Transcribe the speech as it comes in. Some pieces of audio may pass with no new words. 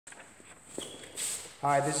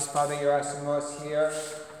Hi, this is Father Yerasimos here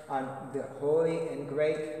on the Holy and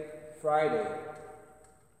Great Friday.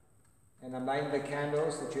 And I'm lighting the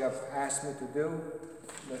candles that you have asked me to do.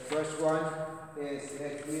 The first one is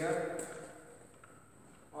lit here,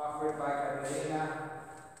 offered by Catalina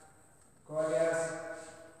Collas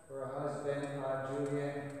for her husband,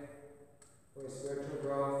 Julian, for his spiritual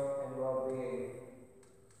growth and well-being,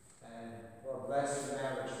 and for a blessed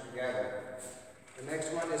marriage together. The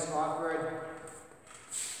next one is offered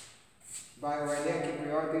by Aurelian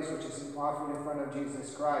Kipriotis, which is offered in front of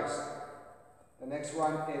Jesus Christ. The next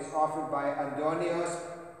one is offered by Andonios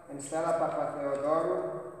and Stella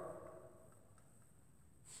Papatheodorou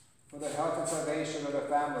for the health and salvation of the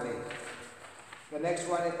family. The next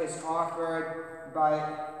one is offered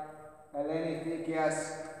by Eleni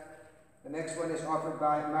Fikias. The next one is offered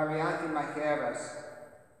by Marianthi Macheras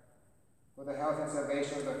for the health and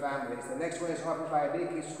salvation of the families. The next one is offered by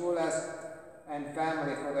Aliki Skoulas and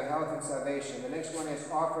family for the health and salvation. The next one is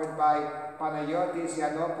offered by Panayotis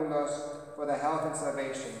Yiannopoulos for the health and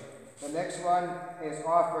salvation. The next one is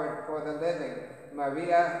offered for the living,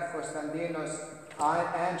 Maria Konstantinos,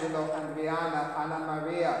 Angelo, Andriana, Anna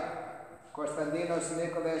Maria, Konstantinos,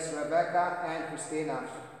 Nicholas, Rebecca, and Christina.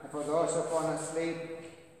 And for those who fall asleep,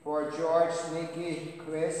 for George, Nikki,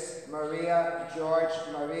 Chris, Maria, George,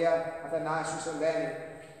 Maria, Athanasius, Eleni,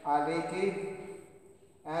 Aliki,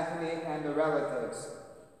 Anthony, and the relatives.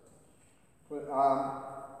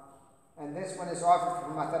 And this one is offered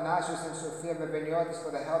from Athanasius and Sophia Bebeniotis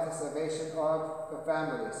for the health and salvation of the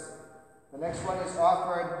families. The next one is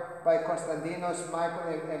offered by Konstantinos, Michael,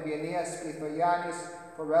 and Eugenias Spithoyanis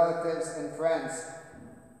for relatives and friends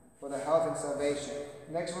for the health and salvation.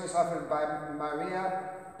 The next one is offered by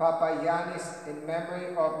Maria Papayanis in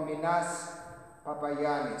memory of Minas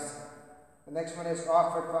Papayanis. The next one is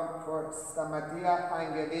offered for Stamatia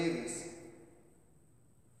Angelidis.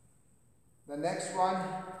 The next one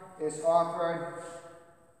is offered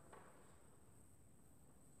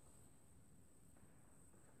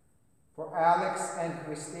for Alex and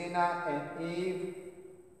Christina and Eve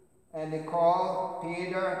and Nicole,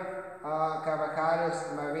 Peter,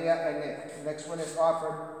 Cavacarius, Maria, and Nick. The next one is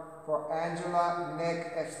offered for Angela,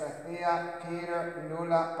 Nick, Estathia, Peter,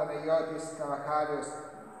 Nula, Panayotis, Cavacarius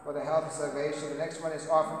for the health and salvation. The next one is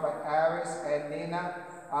offered by Aris and Nina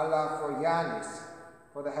Allah for Yanis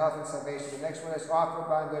for the health and salvation. The next one is offered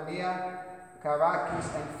by Antonia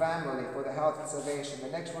Karakis and family for the health and salvation. The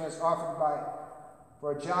next one is offered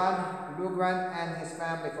for John Lugran and his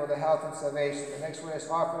family for the health and salvation. The next one is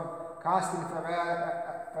offered Constantine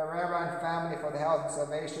Ferreira and family for the health and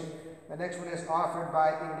salvation. The next one is offered by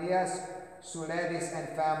Elias Suledis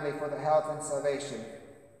and family for the health and salvation.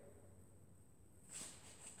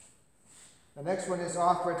 The next one is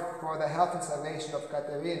offered for the health and salvation of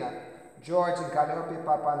Katerina, George, and Calliope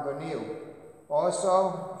Papandoniou.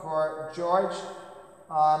 Also for George,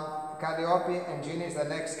 Calliope, and Jeannie is the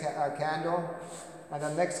next candle. And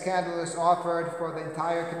the next candle is offered for the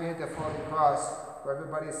entire community of Holy Cross, for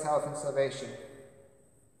everybody's health and salvation.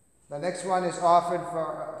 The next one is offered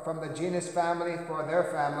from the Genus family for their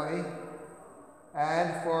family,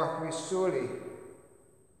 and for Christuli.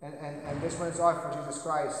 And this one is offered for Jesus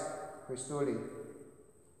Christ, Christuli.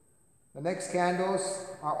 The next candles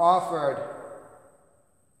are offered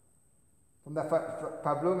from the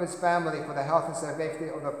Pavlumis family for the health and safety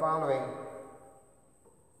of the following: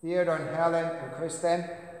 Theodore and Helen and Kristen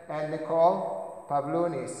and Nicole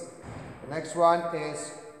Pavlunis. The next one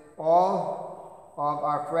is all of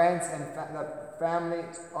our friends and the family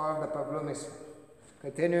of the Pavlumis.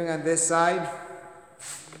 Continuing on this side.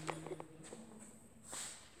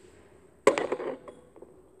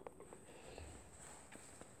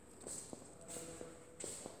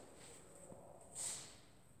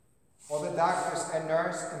 All the doctors and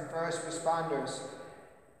nurses and first responders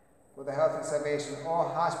for the health and salvation. All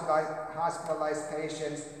hospitalized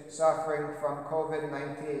patients suffering from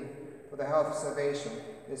COVID-19 for the health and salvation.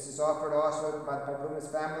 This is offered also by the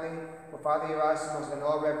Pavlumis family, for Father Yerasimos, and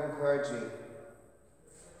all Reverend clergy.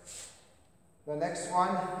 The next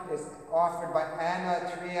one is offered by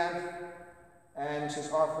Anna Triumph, and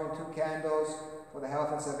she's offering 2 candles for the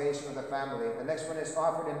health and salvation of the family. The next one is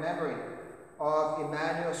offered in memory of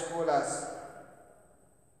Emmanuel Skoulas,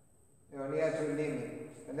 Ionia Tulimi.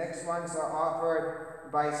 The next ones are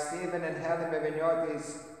offered by Stephen and Helen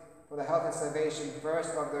Bebeniotis for the health and salvation,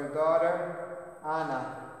 first of their daughter,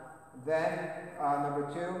 Anna. Then, number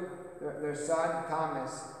 2, their son,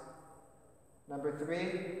 Thomas. Number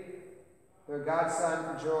 3, their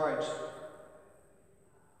godson, George.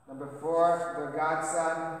 Number 4, their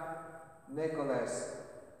godson, Nicholas.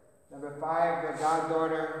 Number 5, their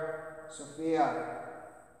goddaughter, Sophia.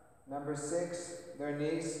 Number 6, their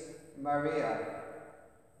niece, Maria.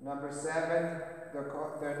 Number 7,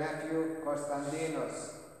 their nephew,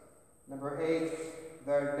 Constantinos. Number 8,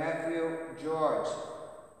 their nephew, George.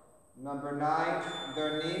 Number 9,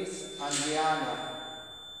 their niece, Andriana.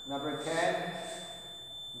 Number 10,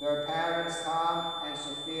 their parents, Tom and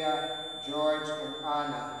Sophia, George and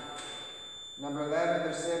Anna. Number 11,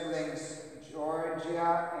 their siblings,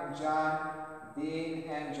 Georgia and John, Dean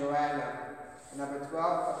and Joanna. And number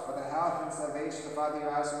 12, for the health and salvation of Father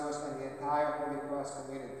Erasmus and the entire Holy Cross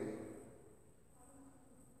community.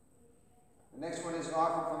 The next one is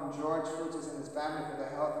offered from George Frutis and his family for the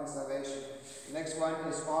health and salvation. The next one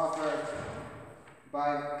is offered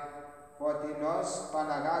by Fortinos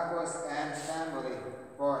Panagakos and family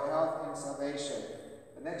for health and salvation.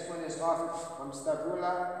 The next one is offered from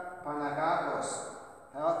Stavroula Panagakos,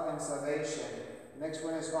 health and salvation. The next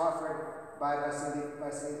one is offered by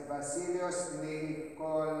Vasilios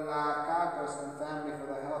Nikolakakos and family for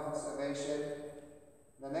the health and salvation.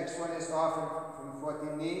 The next one is offered from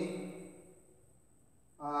Fotini,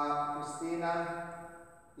 Christina,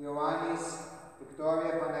 Ioannis,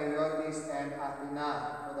 Victoria Panayotis, and Athena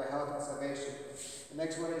for the health and salvation. The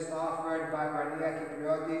next one is offered by Maria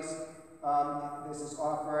Kypriotis. This is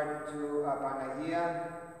offered to Panagia,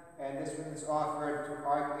 and this one is offered to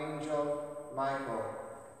Archangel Michael.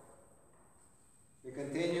 We're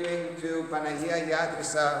continuing to Panagia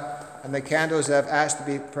Yatrisa, and the candles have asked to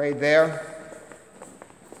be prayed there.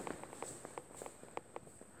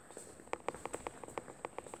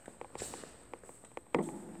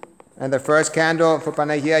 And the first candle for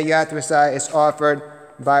Panagia Yatrisa is offered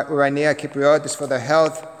by Urania Kypriotis for the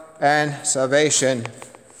health and salvation.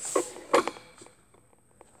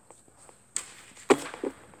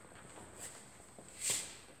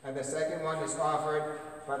 And the second one is offered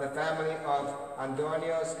by the family of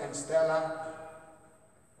Andonios and Stella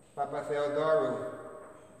Papatheodorou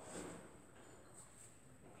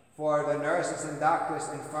for the nurses and doctors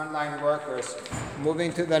and frontline workers.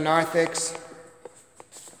 Moving to the narthex,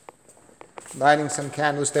 lighting some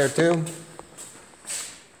candles there too.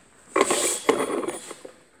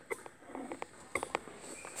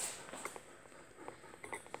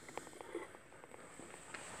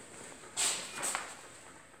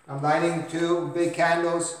 I'm lighting 2 big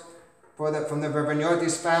candles from the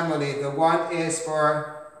Verbeniotis family. The one is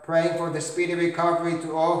for praying for the speedy recovery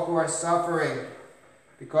to all who are suffering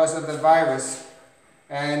because of the virus.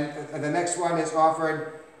 And the next one is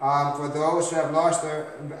offered for those who have lost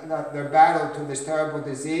their battle to this terrible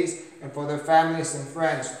disease, and for their families and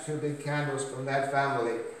friends, 2 big candles from that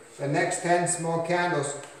family. The next 10 small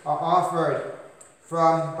candles are offered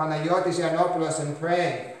from Panayotis Yiannopoulos and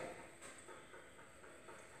praying.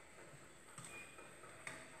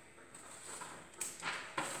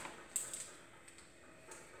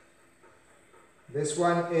 This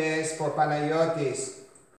one is for Panayotis.